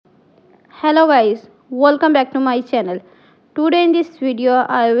Hello guys, welcome back to my channel. Today in this video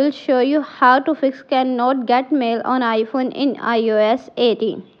I will show you how to fix cannot get mail on iPhone in iOS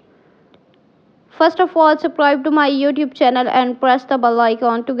 18. First of all, subscribe to my YouTube channel and press the bell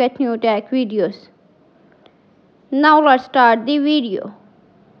icon to get new tech videos. Now let's start the video.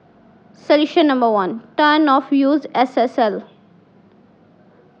 Solution number 1. Turn off use SSL.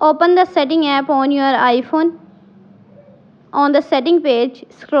 Open the setting app on your iPhone. On the setting page,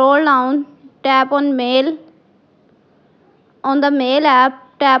 scroll down, tap on mail. On the mail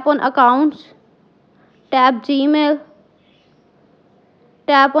app, tap on accounts, tap Gmail,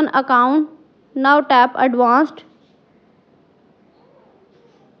 tap on account. Now tap advanced.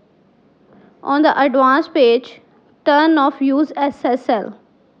 On the advanced page, turn off use SSL.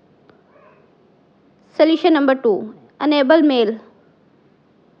 Solution number 2. Enable mail.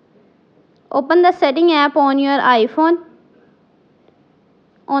 Open the setting app on your iPhone.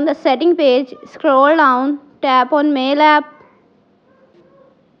 On the setting page, scroll down, tap on mail app.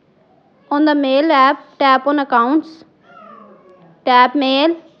 On the mail app, tap on accounts, tap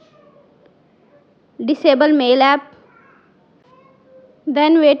mail, disable mail app.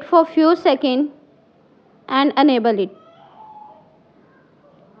 Then wait for few seconds and enable it.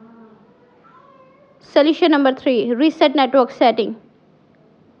 Solution number 3. Reset network setting.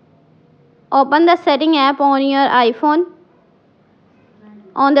 Open the setting app on your iPhone.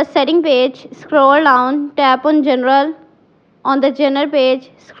 On the setting page, scroll down, tap on general. On the general page,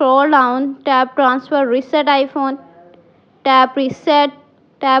 scroll down, tap transfer reset iPhone, tap reset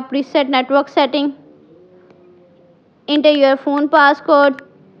network setting. Enter your phone passcode.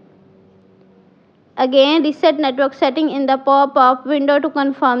 Again, reset network setting in the pop-up window to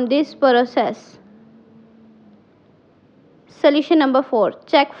confirm this process. Solution number 4.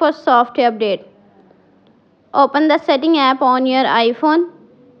 Check for software update. Open the setting app on your iPhone.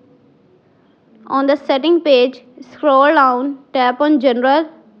 On the setting page, scroll down, tap on general.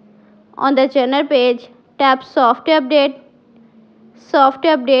 On the general page, tap software update.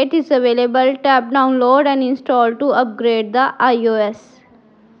 Software update is available. Tap download and install to upgrade the iOS.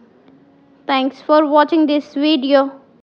 Thanks for watching this video.